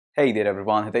Hey there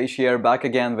everyone, Hitesh here, back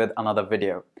again with another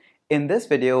video. In this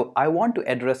video, I want to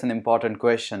address an important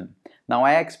question. Now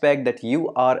I expect that you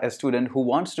are a student who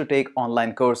wants to take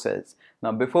online courses.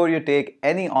 Now before you take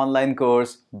any online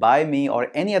course by me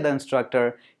or any other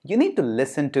instructor, you need to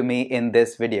listen to me in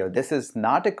this video. This is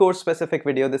not a course specific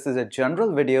video, this is a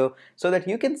general video so that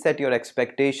you can set your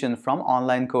expectation from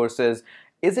online courses.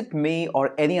 Is it me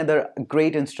or any other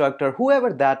great instructor,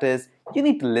 whoever that is, you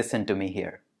need to listen to me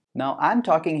here. Now I'm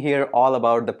talking here all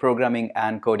about the programming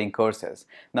and coding courses.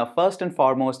 Now first and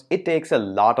foremost, it takes a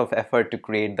lot of effort to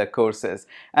create the courses,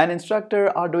 and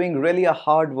instructors are doing really a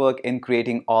hard work in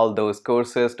creating all those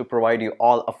courses to provide you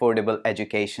all affordable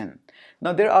education.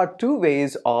 Now there are two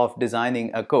ways of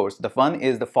designing a course. The one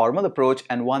is the formal approach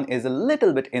and one is a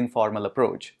little bit informal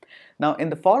approach. Now in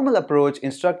the formal approach,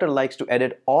 instructor likes to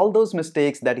edit all those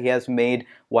mistakes that he has made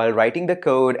while writing the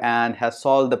code and has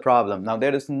solved the problem. Now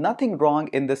there is nothing wrong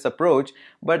in this approach,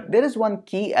 but there is one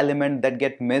key element that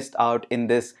gets missed out in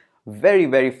this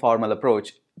very formal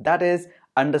approach. That is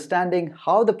understanding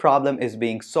how the problem is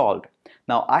being solved.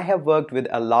 Now I have worked with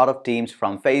a lot of teams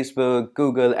from Facebook,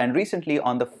 Google, and recently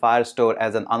on the Firestore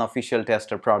as an unofficial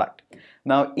tester product.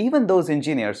 Now even those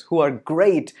engineers who are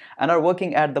great and are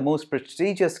working at the most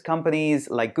prestigious companies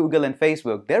like Google and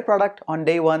Facebook, their product on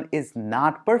day one is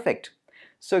not perfect.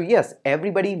 So yes,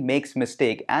 everybody makes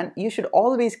mistake and you should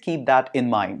always keep that in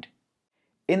mind.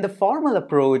 In the formal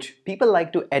approach, people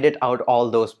like to edit out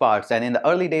all those parts, and in the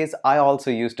early days I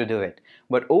also used to do it.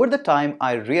 But over the time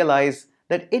I realized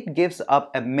that it gives up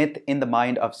a myth in the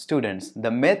mind of students,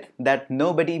 the myth that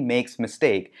nobody makes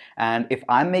mistake, and if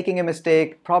I'm making a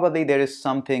mistake, probably there is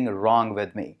something wrong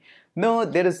with me. No,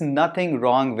 there is nothing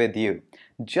wrong with you.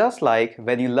 Just like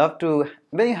when you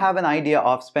have an idea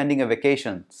of spending a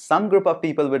vacation, some group of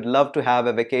people would love to have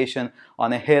a vacation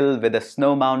on a hill with a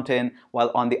snow mountain,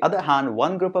 while on the other hand,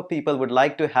 one group of people would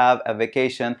like to have a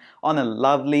vacation on a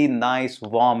lovely, nice,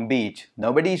 warm beach.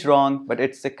 Nobody's wrong, but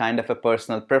it's a kind of a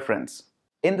personal preference.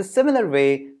 In the similar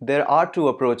way, there are two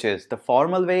approaches. The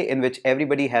formal way, in which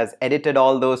everybody has edited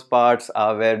all those parts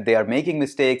where they are making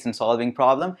mistakes and solving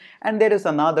problem, and there is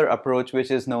another approach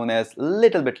which is known as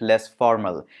little bit less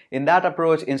formal. In that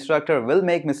approach, instructor will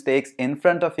make mistakes in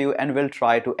front of you and will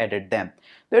try to edit them.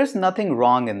 There is nothing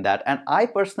wrong in that, and I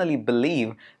personally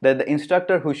believe that the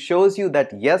instructor who shows you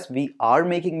that yes, we are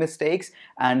making mistakes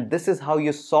and this is how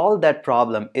you solve that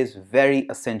problem is very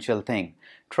essential thing.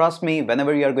 Trust me,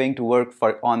 whenever you are going to work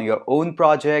on your own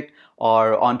project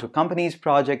or onto company's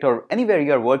project or anywhere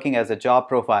you are working as a job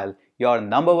profile, your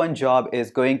number one job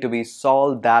is going to be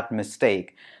solve that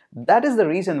mistake. That is the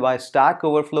reason why Stack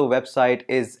Overflow website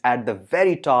is at the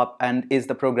very top and is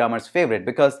the programmer's favorite,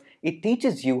 because it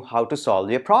teaches you how to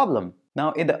solve your problem.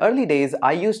 Now in the early days,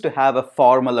 I used to have a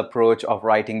formal approach of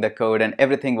writing the code and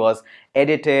everything was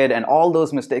edited and all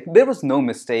those mistakes. There was no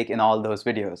mistake in all those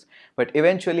videos. But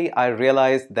eventually I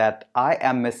realized that I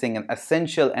am missing an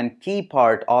essential and key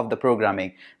part of the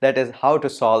programming, that is how to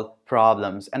solve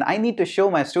problems. And I need to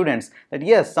show my students that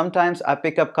yes, sometimes I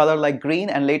pick up color like green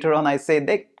and later on I say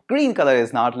that green color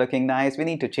is not looking nice, we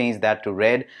need to change that to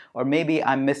red, or maybe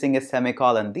I'm missing a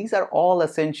semicolon. These are all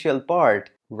essential part.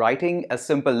 Writing a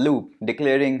simple loop,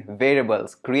 declaring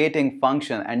variables, creating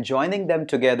function and joining them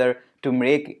together to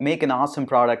make an awesome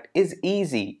product is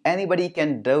easy. Anybody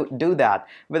can do that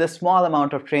with a small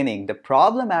amount of training. The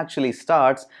problem actually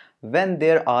starts when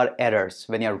there are errors.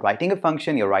 When you're writing a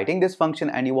function, you're writing this function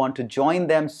and you want to join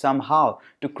them somehow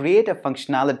to create a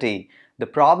functionality. The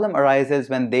problem arises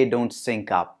when they don't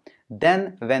sync up.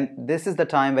 Then this is the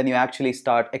time when you actually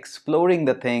start exploring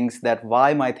the things that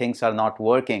why my things are not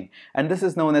working, and this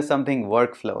is known as something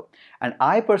workflow. And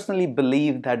I personally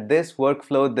believe that this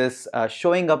workflow, this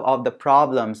showing up of the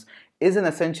problems is an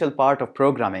essential part of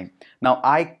programming. Now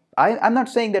I'm not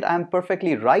saying that I'm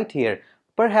perfectly right here.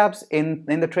 Perhaps in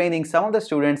the training, some of the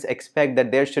students expect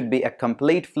that there should be a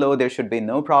complete flow, there should be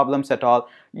no problems at all.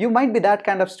 You might be that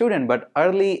kind of student, but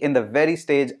early in the very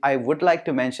stage, I would like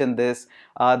to mention this,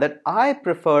 that I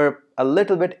prefer a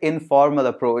little bit informal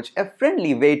approach, a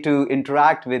friendly way to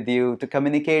interact with you, to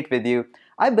communicate with you.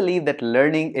 I believe that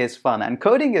learning is fun and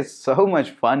coding is so much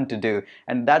fun to do,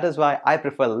 and that is why I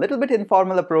prefer a little bit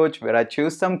informal approach where I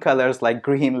choose some colors like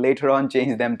green, later on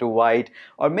change them to white,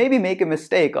 or maybe make a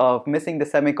mistake of missing the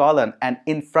semicolon and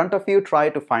in front of you try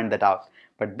to find that out.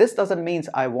 But this doesn't mean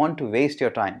I want to waste your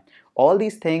time. All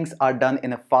these things are done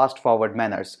in a fast forward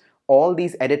manners. All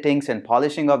these editings and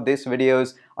polishing of these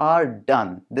videos are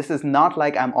done. This is not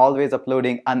like I'm always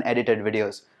uploading unedited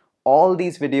videos. All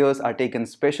these videos are taken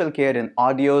special care in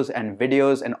audios and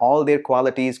videos and all their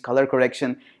qualities, color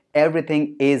correction,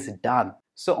 everything is done.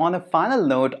 So on a final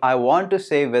note, I want to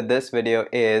say with this video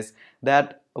is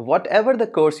that whatever the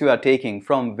course you are taking,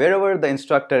 from wherever the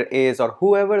instructor is or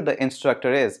whoever the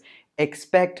instructor is,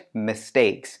 expect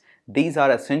mistakes. These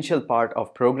are essential part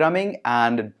of programming,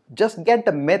 and just get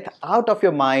the myth out of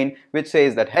your mind which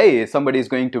says that, hey, somebody is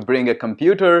going to bring a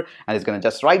computer and is going to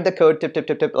just write the code tip tip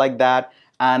tip tip like that,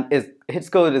 and his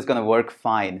code is going to work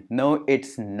fine. No,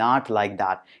 it's not like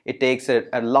that. It takes a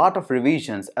lot of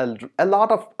revisions, a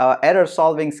lot of error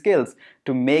solving skills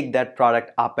to make that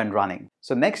product up and running.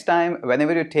 So next time,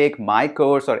 whenever you take my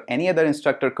course or any other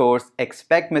instructor course,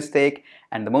 expect mistake,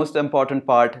 and the most important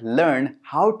part, learn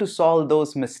how to solve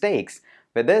those mistakes.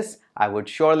 With this, I would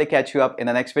surely catch you up in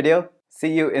the next video.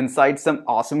 See you inside some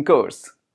awesome course.